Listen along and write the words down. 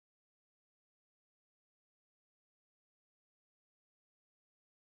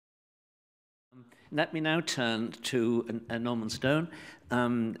let me now turn to Norman Stone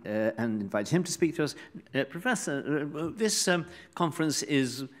and invite him to speak to us. Professor, this conference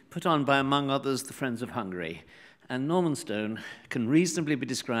is put on by, among others, the Friends of Hungary. And Norman Stone can reasonably be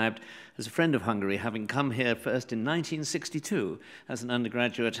described as a friend of Hungary, having come here first in 1962 as an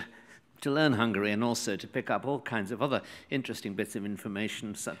undergraduate to learn Hungary and also to pick up all kinds of other interesting bits of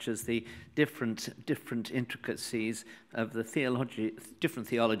information, such as the different intricacies of the different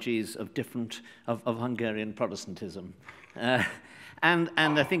theologies of Hungarian Protestantism. And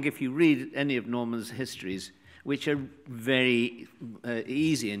I think if you read any of Norman's histories, which are very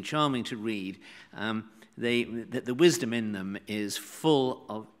easy and charming to read, the wisdom in them is full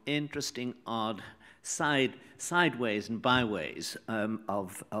of interesting, odd, sideways and byways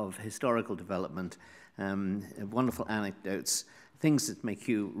of historical development, wonderful anecdotes, things that make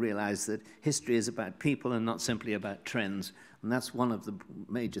you realize that history is about people and not simply about trends. And that's one of the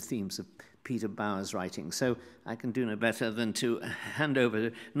major themes of Peter Bauer's writing. So I can do no better than to hand over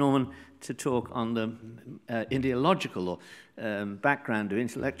to Norman to talk on the ideological or background or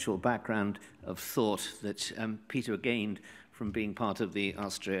intellectual background of thought that Peter gained from being part of the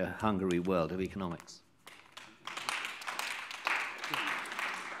Austria-Hungary world of economics.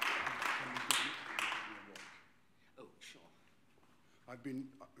 Oh, sure. I've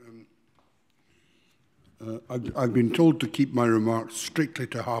been told to keep my remarks strictly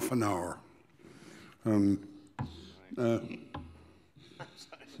to half an hour.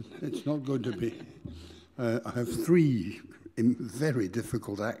 It's not going to be. I have three very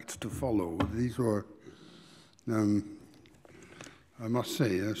difficult acts to follow. These were, I must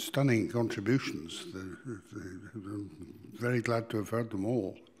say, stunning contributions. I'm very glad to have heard them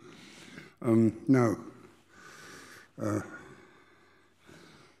all. Now,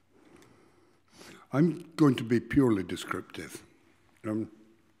 I'm going to be purely descriptive.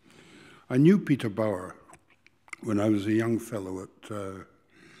 I knew Peter Bauer when I was a young fellow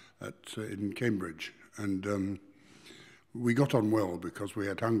in Cambridge, and we got on well because we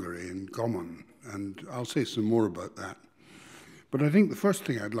had Hungary in common, and I'll say some more about that. But I think the first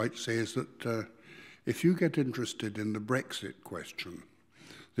thing I'd like to say is that if you get interested in the Brexit question,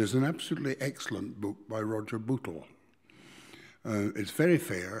 there's an absolutely excellent book by Roger Bootle. It's very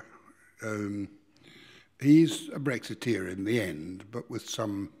fair. He's a Brexiteer in the end, but with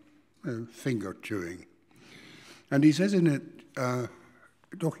some finger chewing. And he says in it,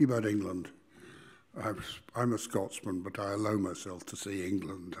 talking about England, I'm a Scotsman, but I allow myself to say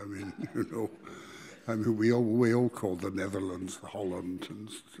England. I mean, we all call the Netherlands Holland, and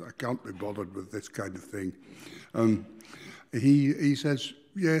I can't be bothered with this kind of thing. He says,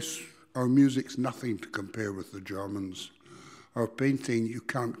 yes, our music's nothing to compare with the Germans. Our painting, you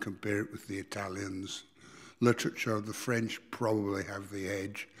can't compare it with the Italians. Literature, the French probably have the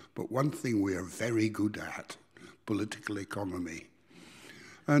edge, but one thing we are very good at, political economy.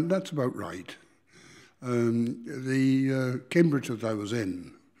 And that's about right. The Cambridge that I was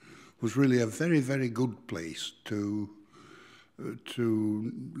in was really a very, very good place to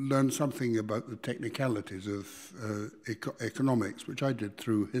learn something about the technicalities of economics, which I did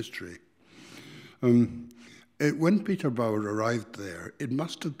through history. When Peter Bauer arrived there, it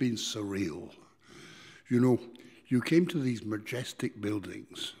must have been surreal. You know, you came to these majestic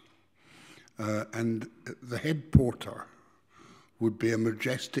buildings, and the head porter would be a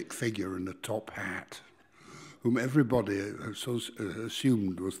majestic figure in a top hat, whom everybody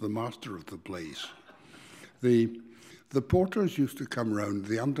assumed was the master of the place. The porters used to come round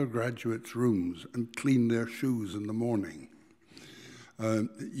the undergraduates' rooms and clean their shoes in the morning.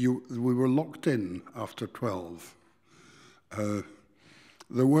 We were locked in after 12.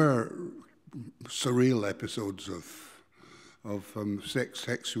 There were surreal episodes of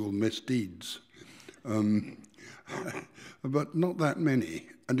sexual misdeeds, but not that many.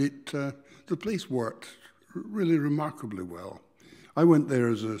 And the place worked really remarkably well. I went there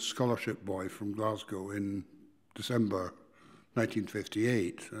as a scholarship boy from Glasgow in December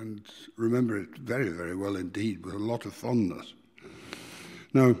 1958 and remember it very, very well indeed, with a lot of fondness.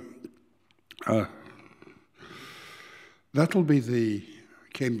 Now, that'll be the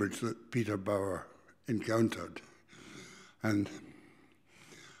Cambridge that Peter Bauer encountered. And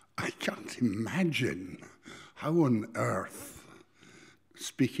I can't imagine how on earth,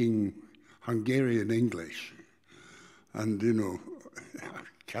 speaking Hungarian English, and, you know,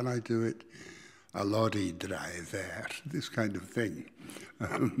 can I do it? A lorry driver, this kind of thing.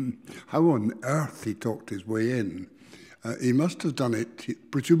 How on earth he talked his way in. He must have done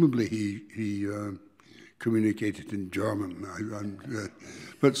it, presumably he communicated in German.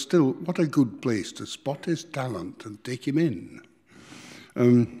 But still, what a good place to spot his talent and take him in.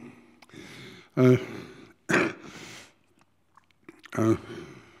 Uh,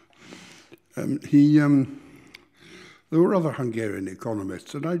 there were other Hungarian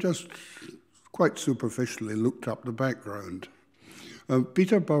economists, and I just quite superficially looked up the background.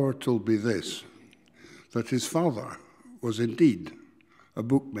 Peter Bauer told me this, that his father was indeed a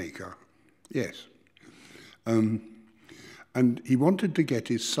bookmaker, yes. And he wanted to get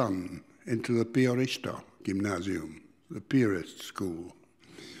his son into the Piarista Gymnasium, the Piarist school,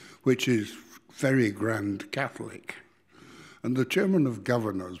 which is very grand Catholic. And the chairman of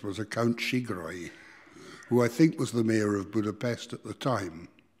governors was a Count Sigrai, who I think was the mayor of Budapest at the time,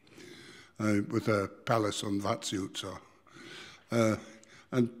 with a palace on Váci utca.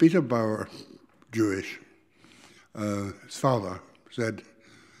 And Peter Bauer, Jewish, his father, said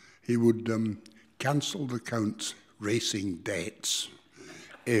he would cancel the Count's racing debts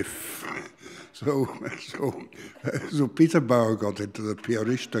if... So Peter Bauer got into the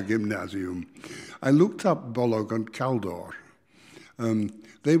Piarista Gymnasium. I looked up Bolog and Kaldor.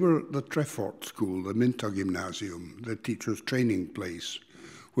 They were the Trefort School, the Minta Gymnasium, the teachers' training place,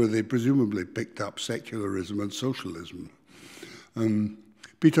 where they presumably picked up secularism and socialism.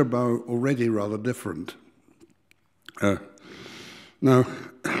 Peter Bauer already rather different. Now,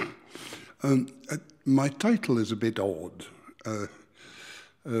 my title is a bit odd,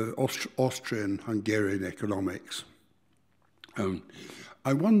 Austrian-Hungarian economics.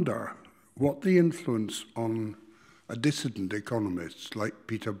 I wonder what the influence on a dissident economist like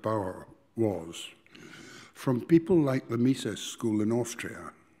Peter Bauer was from people like the Mises School in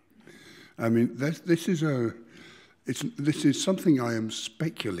Austria. I mean, this is something I am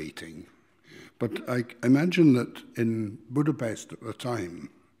speculating, but I imagine that in Budapest at the time,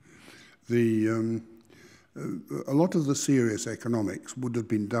 a lot of the serious economics would have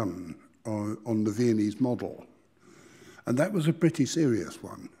been done on the Viennese model. And that was a pretty serious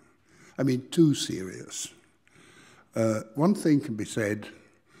one. I mean, too serious. One thing can be said,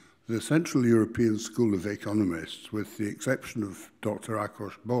 the Central European School of Economists, with the exception of Dr.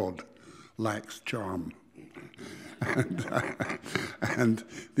 Ákos Bod, lacks charm. And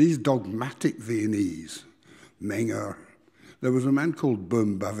these dogmatic Viennese, Menger, there was a man called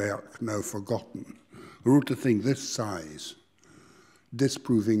Böhm-Bawerk, now forgotten, who wrote a thing this size,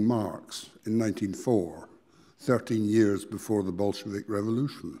 disproving Marx in 1904, 13 years before the Bolshevik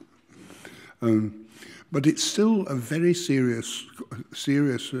Revolution. But it's still a very serious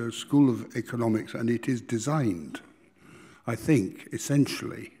school of economics, and it is designed, I think,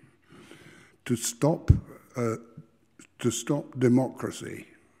 essentially, to stop democracy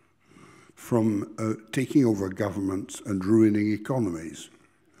from taking over governments and ruining economies.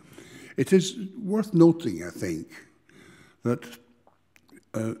 It is worth noting, I think, that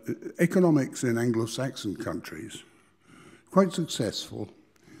economics in Anglo-Saxon countries quite successful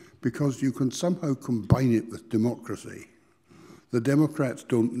because you can somehow combine it with democracy. The Democrats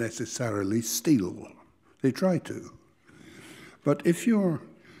don't necessarily steal. They try to. But if you're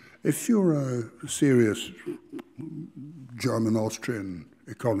a serious German-Austrian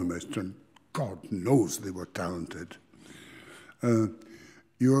economist, and God knows they were talented,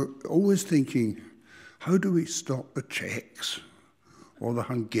 you're always thinking, how do we stop the Czechs, or the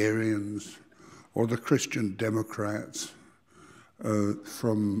Hungarians, or the Christian Democrats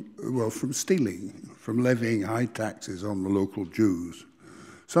from stealing, from levying high taxes on the local Jews?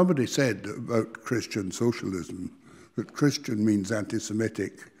 Somebody said about Christian socialism that Christian means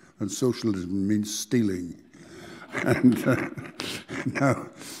anti-Semitic and socialism means stealing. And now,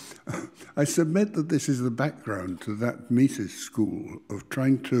 I submit that this is the background to that Mises school of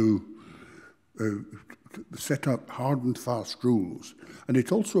trying to set up hard and fast rules. And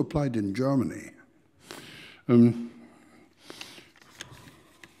it also applied in Germany. We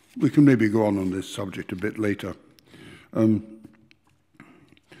can maybe go on this subject a bit later.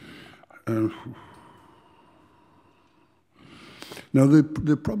 Now,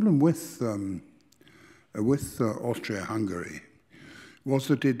 the problem with Austria-Hungary was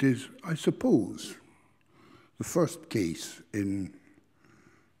that it is, I suppose, the first case in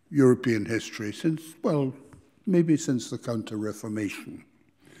European history since, well, maybe since the Counter-Reformation.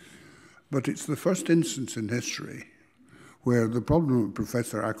 But it's the first instance in history where the problem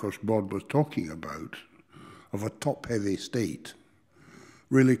Professor Ákos Bod was talking about, of a top-heavy state,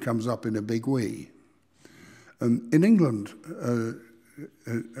 really comes up in a big way. In England,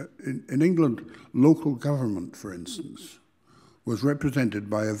 local government, for instance, was represented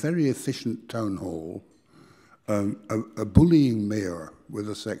by a very efficient town hall, a bullying mayor with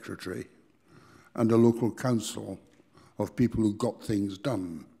a secretary, and a local council of people who got things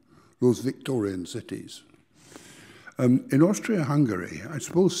done, those Victorian cities. In Austria-Hungary, I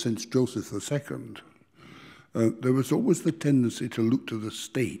suppose since Joseph II, there was always the tendency to look to the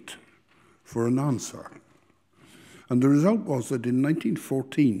state for an answer. And the result was that in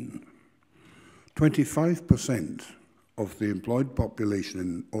 1914, 25% of the employed population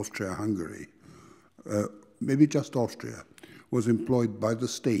in Austria-Hungary, maybe just Austria, was employed by the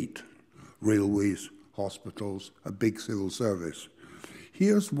state, railways, hospitals, a big civil service.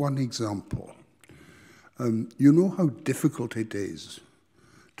 Here's one example. You know how difficult it is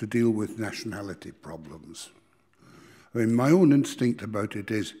to deal with nationality problems. I mean, my own instinct about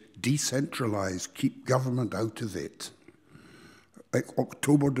it is decentralize, keep government out of it. Like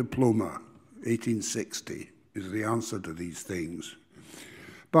October Diploma, 1860, is the answer to these things.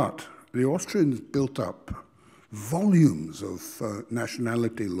 But the Austrians built up volumes of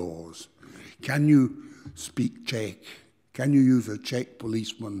nationality laws. Can you speak Czech? Can you use a Czech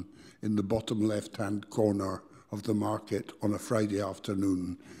policeman in the bottom left-hand corner of the market on a Friday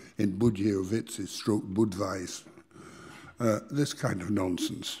afternoon in Budějovice/Budweis? This kind of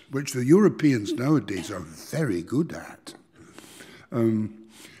nonsense, which the Europeans nowadays are very good at. The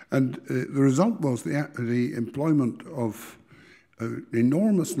result was the employment of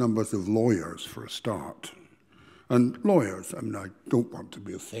enormous numbers of lawyers for a start. And lawyers, I mean, I don't want to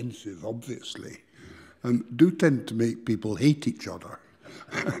be offensive, obviously, do tend to make people hate each other.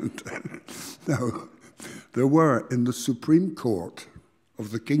 And, now, there were in the Supreme Court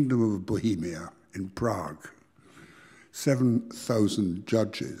of the Kingdom of Bohemia in Prague 7,000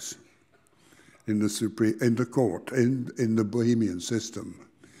 judges in the court, in the Bohemian system.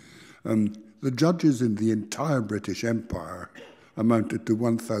 The judges in the entire British Empire amounted to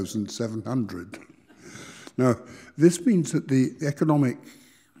 1,700. Now, this means that the economic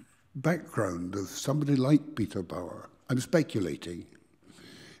background of somebody like Peter Bauer, I'm speculating,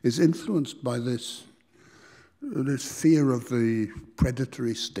 is influenced by this fear of the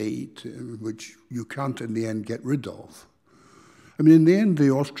predatory state, which you can't in the end get rid of. I mean, in the end,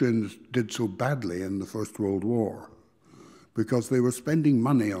 the Austrians did so badly in the First World War because they were spending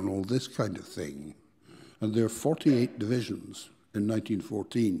money on all this kind of thing. And their 48 divisions in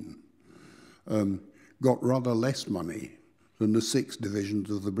 1914 got rather less money than the 6 divisions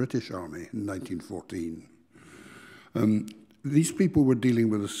of the British Army in 1914. These people were dealing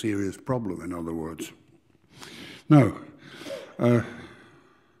with a serious problem, in other words. Now, and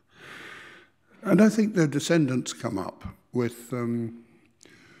I think their descendants come up with,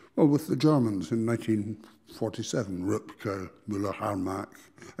 with the Germans in 1947, Rübke, Müller-Harmach.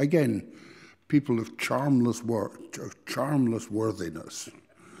 Again, people of charmless worthiness,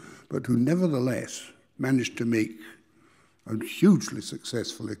 but who nevertheless managed to make a hugely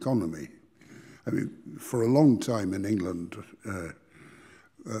successful economy. I mean, for a long time in England,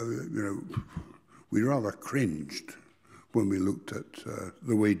 we rather cringed when we looked at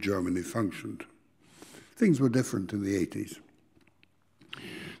the way Germany functioned. Things were different in the 80s.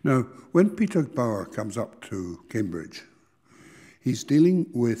 Now, when Peter Bauer comes up to Cambridge, he's dealing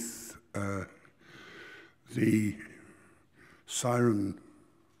with the siren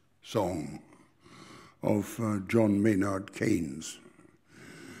song of John Maynard Keynes.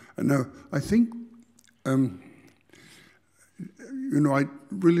 And now, I think, I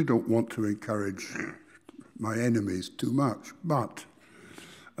really don't want to encourage my enemies too much, but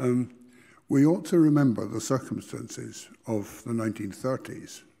we ought to remember the circumstances of the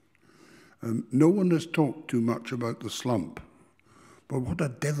 1930s. No one has talked too much about the slump, but what a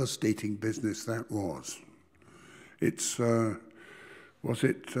devastating business that was. It's,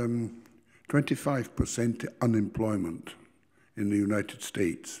 25% unemployment in the United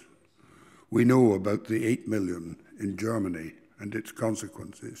States. We know about the 8 million in Germany and its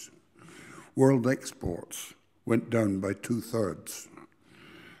consequences. World exports went down by 2/3.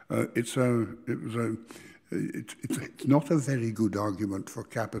 It's not a very good argument for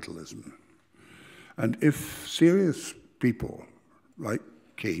capitalism. And if serious people like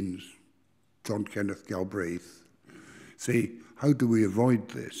Keynes, John Kenneth Galbraith, say, how do we avoid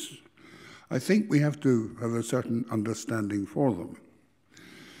this? I think we have to have a certain understanding for them.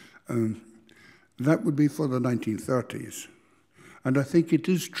 That would be for the 1930s. And I think it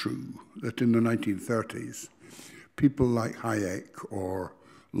is true that in the 1930s, people like Hayek or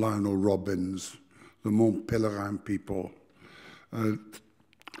Lionel Robbins, the Mont Pelerin people,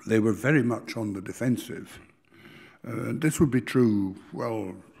 they were very much on the defensive. This would be true,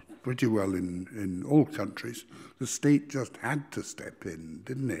 pretty well in all countries. The state just had to step in,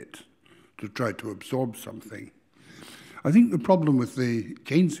 didn't it, to try to absorb something. I think the problem with the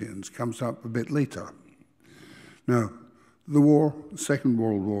Keynesians comes up a bit later. Now, the war, Second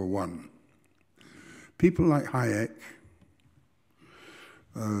World War I. people like Hayek,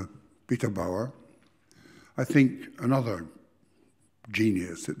 Peter Bauer, I think another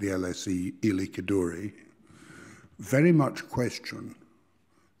genius at the LSE, Ely Kaduri, very much question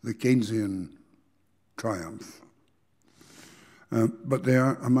the Keynesian triumph. But they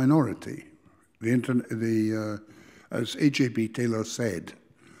are a minority. As A.J.B. Taylor said,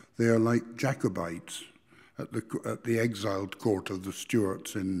 they are like Jacobites at the exiled court of the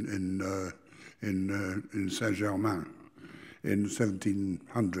Stuarts in Saint-Germain in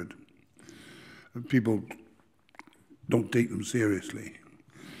 1700. People don't take them seriously.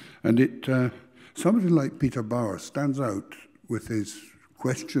 And somebody like Peter Bauer stands out with his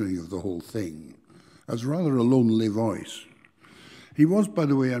questioning of the whole thing as rather a lonely voice. He was, by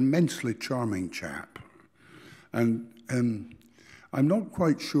the way, an immensely charming chap. And I'm not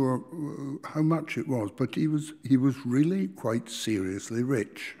quite sure how much it was, but he was really quite seriously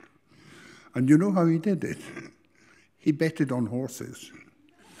rich. And you know how he did it? He betted on horses.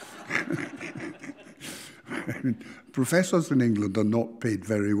 Professors in England are not paid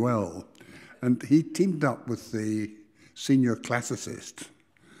very well. And he teamed up with the senior classicist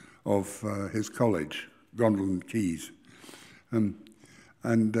of his college, Gondel and Keyes.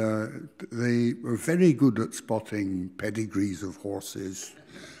 They were very good at spotting pedigrees of horses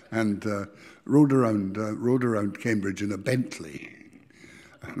and rode around Cambridge in a Bentley.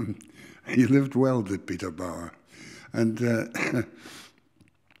 He lived well, did Peter Bauer. And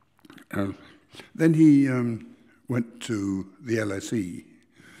then he went to the LSE.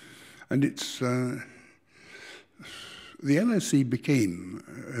 And the LSE became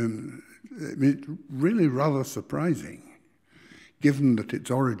really rather surprising, given that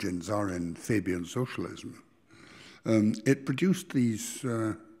its origins are in Fabian socialism. It produced these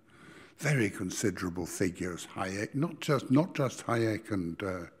very considerable figures, Hayek, not just Hayek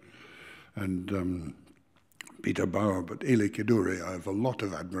and Peter Bauer, but Ely Kaduri. I have a lot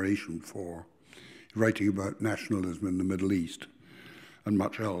of admiration for, writing about nationalism in the Middle East and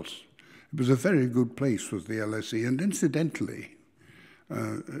much else. It was a very good place, was the LSE, and incidentally,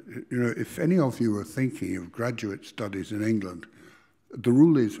 if any of you are thinking of graduate studies in England, the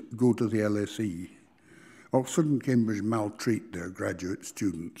rule is go to the LSE. Oxford and Cambridge maltreat their graduate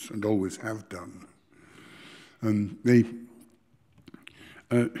students and always have done. One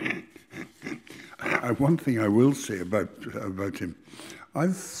thing I will say about him,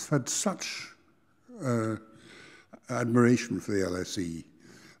 I've had such admiration for the LSE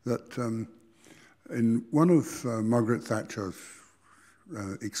that in one of Margaret Thatcher's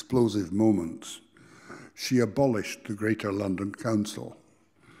explosive moments, she abolished the Greater London Council.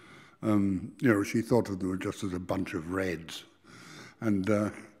 She thought of them just as a bunch of Reds. And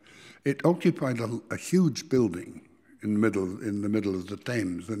it occupied a huge building in the middle of the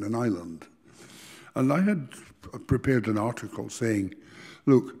Thames in an island. And I had prepared an article saying,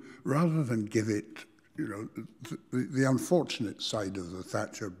 look, rather than give it, the unfortunate side of the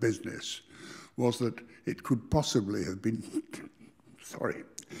Thatcher business was that it could possibly have been,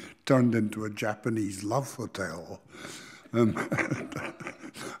 turned into a Japanese love hotel.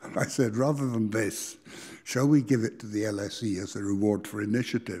 I said, rather than this, shall we give it to the LSE as a reward for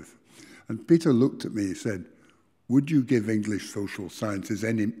initiative? And Peter looked at me and said, would you give English social sciences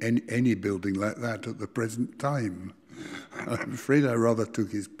any building like that at the present time? I'm afraid I rather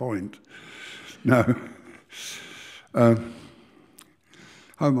took his point. Now, how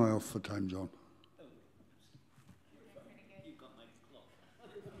am I off for time, John?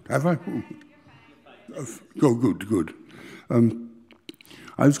 Have I? Oh, good.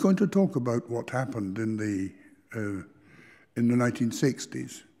 I was going to talk about what happened in the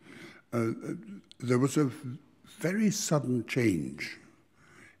 1960s. There was a very sudden change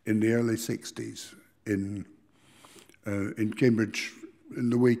in the early 60s in Cambridge, in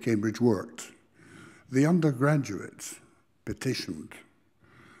the way Cambridge worked. The undergraduates petitioned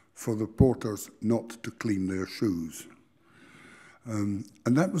for the porters not to clean their shoes. And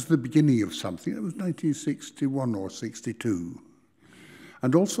that was the beginning of something. It was 1961 or 62.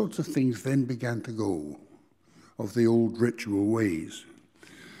 And all sorts of things then began to go of the old ritual ways.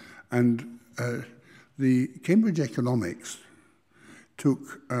 And the Cambridge economics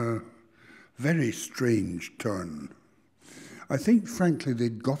took a very strange turn. I think, frankly,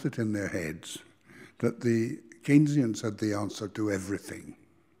 they'd got it in their heads that the Keynesians had the answer to everything.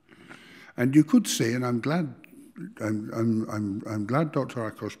 And you could say, and I'm glad Dr.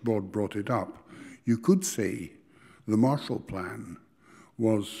 Akos-Bod brought it up, you could say the Marshall Plan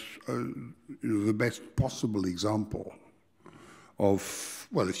was the best possible example of,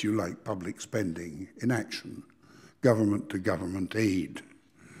 well, if you like, public spending in action, government-to-government aid.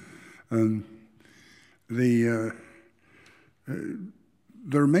 there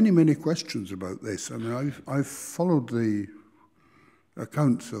are many, many questions about this. I mean, I've followed the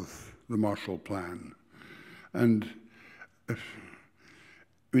accounts of the Marshall Plan, and I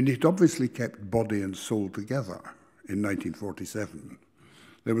mean, it obviously kept body and soul together in 1947.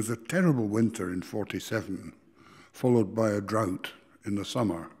 There was a terrible winter in 47, followed by a drought in the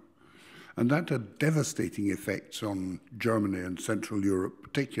summer. And that had devastating effects on Germany and Central Europe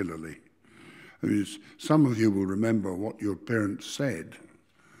particularly. I mean, some of you will remember what your parents said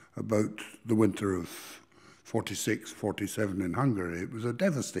about the winter of 46, 47 in Hungary. It was a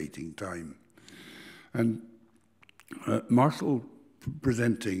devastating time. And Marshall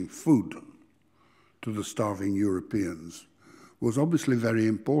presenting food to the starving Europeans was obviously very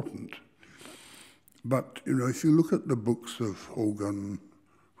important. But, you know, if you look at the books of Hogan,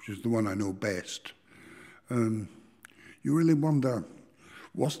 which is the one I know best, you really wonder,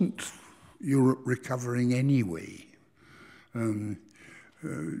 wasn't Europe recovering anyway?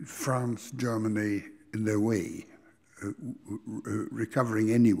 France, Germany, in their way,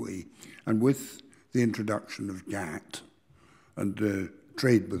 recovering anyway. And with the introduction of GATT and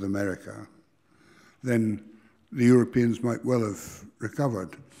trade with America, then the Europeans might well have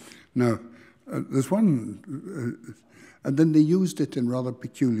recovered. Now, there's one, and then they used it in rather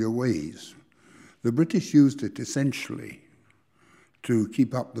peculiar ways. The British used it essentially to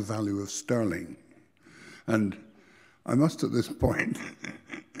keep up the value of sterling. And I must at this point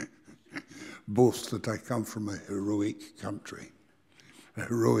boast that I come from a heroic country. A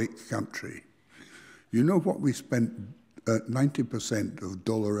heroic country. You know what we spent 90% of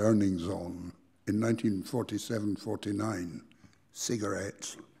dollar earnings on in 1947-49?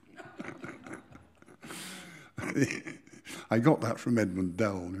 Cigarettes. I got that from Edmund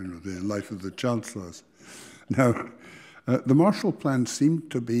Dell, you know, the Life of the Chancellors. Now, the Marshall Plan seemed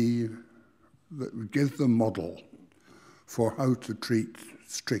to give the model for how to treat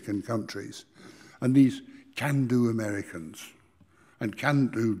stricken countries. And these can-do Americans and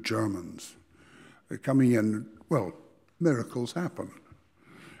can-do Germans are coming in, well, miracles happen.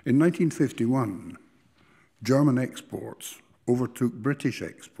 In 1951, German exports overtook British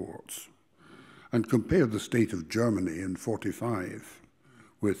exports. And compare the state of Germany in 45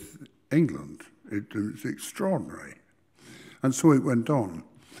 with England. It was extraordinary. And so it went on.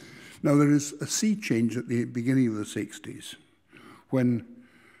 Now, there is a sea change at the beginning of the 60s when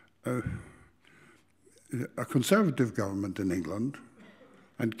a conservative government in England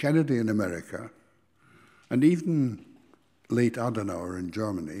and Kennedy in America and even late Adenauer in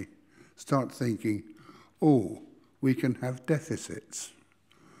Germany start thinking, oh, we can have deficits.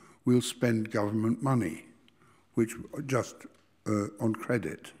 We'll spend government money, which just on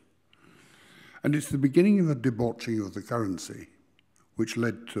credit. And it's the beginning of a debauching of the currency, which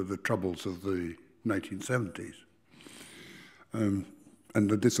led to the troubles of the 1970s and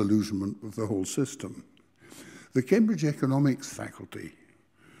the disillusionment of the whole system. The Cambridge Economics faculty,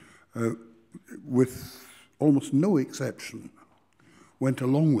 with almost no exception, went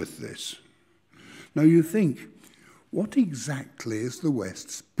along with this. Now you think, what exactly is the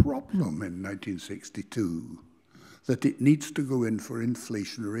West's problem in 1962? That it needs to go in for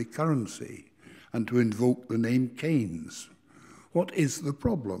inflationary currency and to invoke the name Keynes. What is the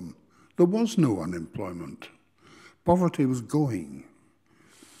problem? There was no unemployment. Poverty was going.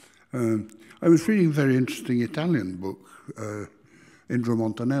 I was reading a very interesting Italian book, Indro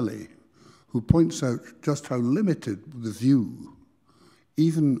Montanelli, who points out just how limited the view,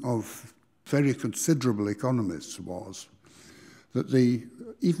 even of very considerable economists, was that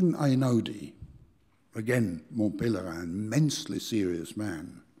even Einaudi, again, Montpellier, immensely serious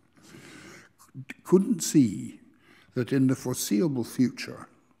man, couldn't see that in the foreseeable future,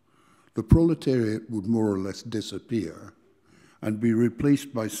 the proletariat would more or less disappear and be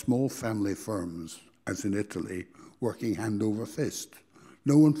replaced by small family firms, as in Italy, working hand over fist.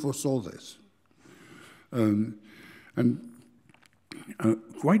 No one foresaw this.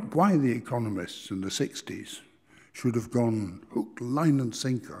 Quite why the economists in the 60s should have gone hook, line and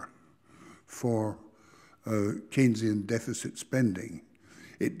sinker for Keynesian deficit spending.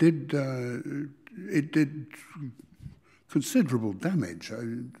 It did considerable damage,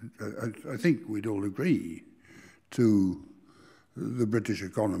 I think we'd all agree, to the British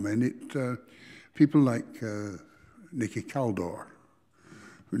economy. And people like Nicky Kaldor,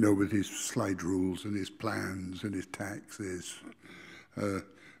 you know, with his slide rules and his plans and his taxes,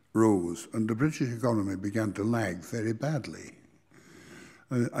 rose, and the British economy began to lag very badly.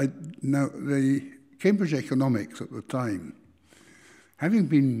 Now, the Cambridge Economics at the time, having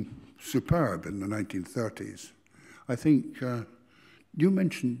been superb in the 1930s, I think, you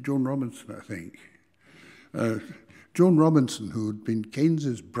mentioned Joan Robinson, I think. Joan Robinson, who had been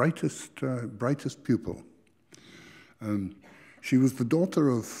Keynes's brightest pupil. She was the daughter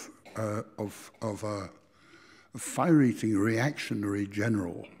of a fire-eating reactionary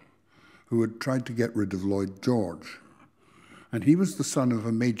general who had tried to get rid of Lloyd George. And he was the son of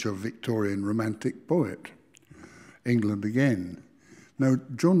a major Victorian romantic poet, England again. Now,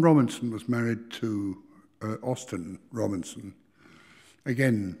 Joan Robinson was married to Austin Robinson,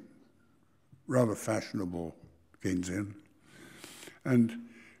 again, rather fashionable Keynesian. And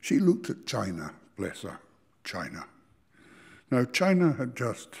she looked at China, bless her, China. Now, China had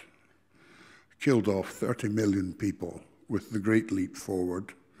just killed off 30 million people with the Great Leap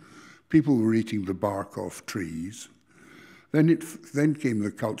Forward. People were eating the bark off trees. Then came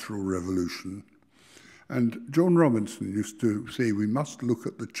the Cultural Revolution. And Joan Robinson used to say, we must look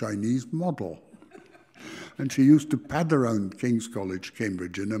at the Chinese model. And she used to pad around King's College,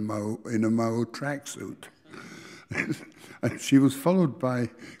 Cambridge, in a Mao tracksuit. And she was followed by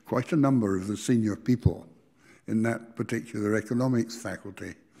quite a number of the senior people in that particular economics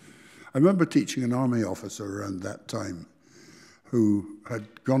faculty. I remember teaching an army officer around that time who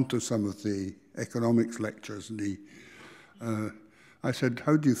had gone to some of the economics lectures, and I said,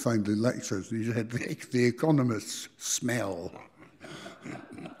 how do you find the lectures? And he said, the economists smell.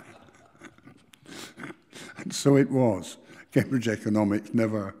 And so it was. Cambridge economics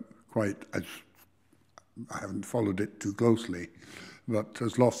never quite, as I haven't followed it too closely, but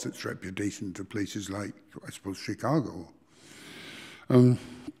has lost its reputation to places like, I suppose, Chicago.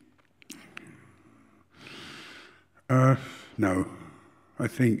 No, I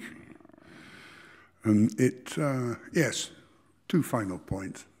think yes, two final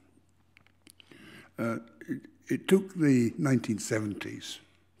points. It took the 1970s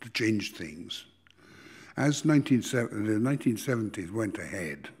to change things. As the 1970s went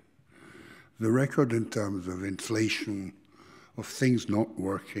ahead, the record in terms of inflation, of things not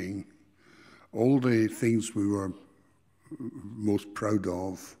working, all the things we were most proud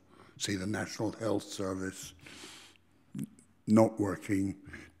of, say the National Health Service, not working,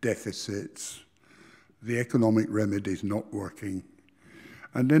 deficits, the economic remedies not working.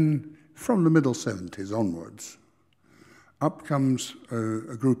 And then from the middle 70s onwards, up comes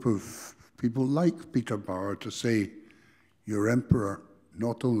a group of people like Peter Bauer to say, your emperor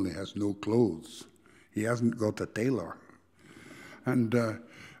not only has no clothes, he hasn't got a tailor. And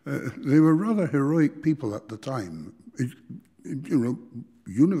they were rather heroic people at the time,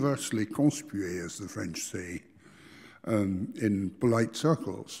 universally conspués, as the French say, in polite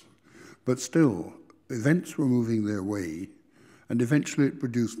circles. But still, events were moving their way, and eventually it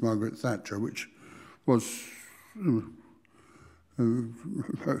produced Margaret Thatcher, which was a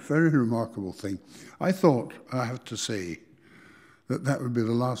very remarkable thing. I thought, I have to say, that would be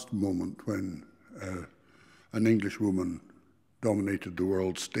the last moment when an English woman dominated the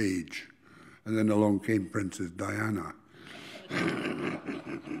world stage, and then along came Princess Diana.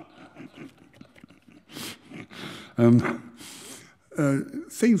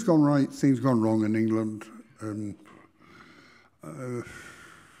 Things gone right, things gone wrong in England,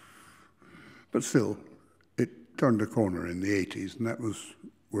 but still, it turned a corner in the 80s, and that was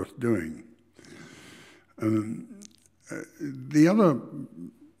worth doing. The other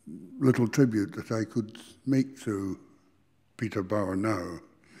little tribute that I could make to Peter Bauer now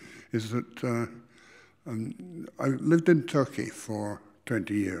is that I lived in Turkey for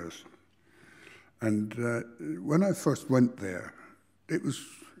 20 years. And when I first went there,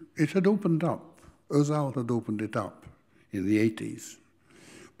 it had opened up. Özal had opened it up in the 80s.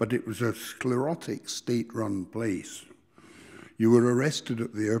 But it was a sclerotic, state-run place. You were arrested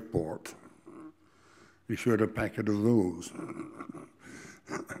at the airport. You shared a packet of those.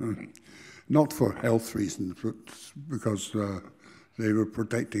 Not for health reasons, but because they were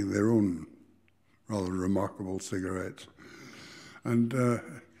protecting their own rather remarkable cigarettes. And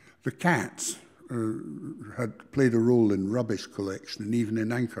the cats had played a role in rubbish collection, and even in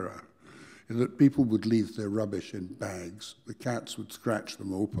Ankara, in that people would leave their rubbish in bags. The cats would scratch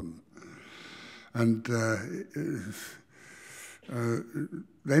them open. And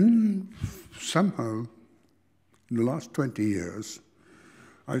then somehow, in the last 20 years,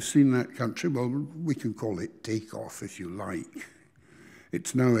 I've seen that country, well, we can call it takeoff if you like.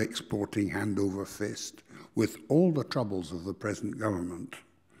 It's now exporting hand over fist with all the troubles of the present government.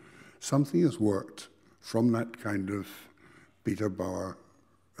 Something has worked from that kind of Peter Bauer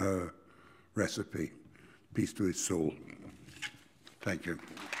recipe. Peace to his soul. Thank you.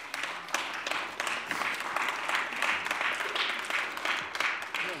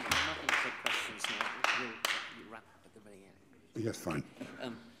 We'll wrap at the very end. Yes, fine.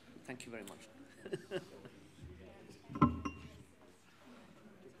 Thank you very much.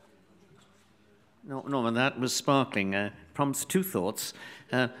 Norman, that was sparkling. Prompts two thoughts.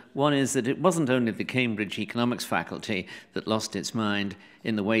 One is that it wasn't only the Cambridge economics faculty that lost its mind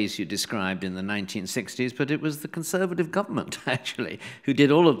in the ways you described in the 1960s, but it was the Conservative government, actually, who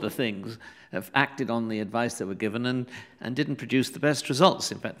did all of the things, acted on the advice that were given, and didn't produce the best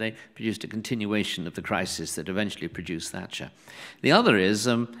results. In fact, they produced a continuation of the crisis that eventually produced Thatcher. The other is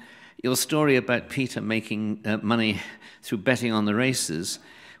your story about Peter making money through betting on the races.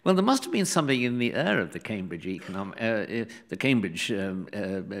 Well, there must have been something in the air of the Cambridge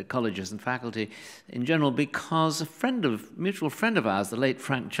colleges and faculty in general, because mutual friend of ours, the late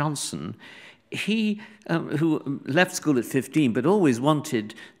Frank Johnson, he, who left school at 15 but always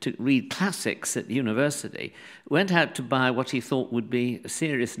wanted to read classics at university, went out to buy what he thought would be a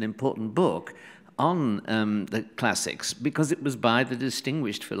serious and important book on the classics, because it was by the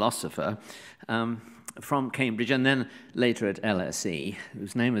distinguished philosopher from Cambridge, and then later at LSE,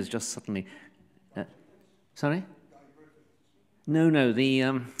 whose name is just suddenly... sorry? No, the...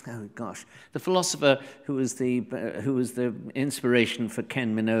 oh, gosh. The philosopher who was the inspiration for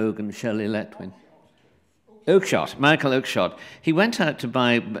Ken Minogue and Shirley Letwin. Oakeshott, Michael Oakeshott. He went out to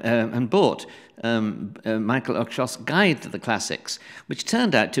buy and bought Michael Oakeshott's Guide to the Classics, which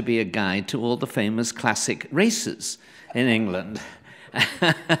turned out to be a guide to all the famous classic races in England.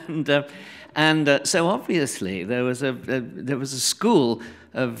 And so obviously there was a school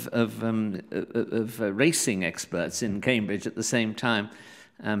of racing experts in Cambridge at the same time.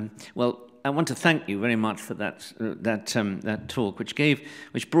 Well, I want to thank you very much for that talk,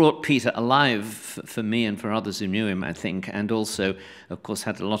 which brought Peter alive for me and for others who knew him, I think, and also, of course,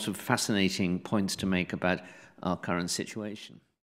 had a lot of fascinating points to make about our current situation.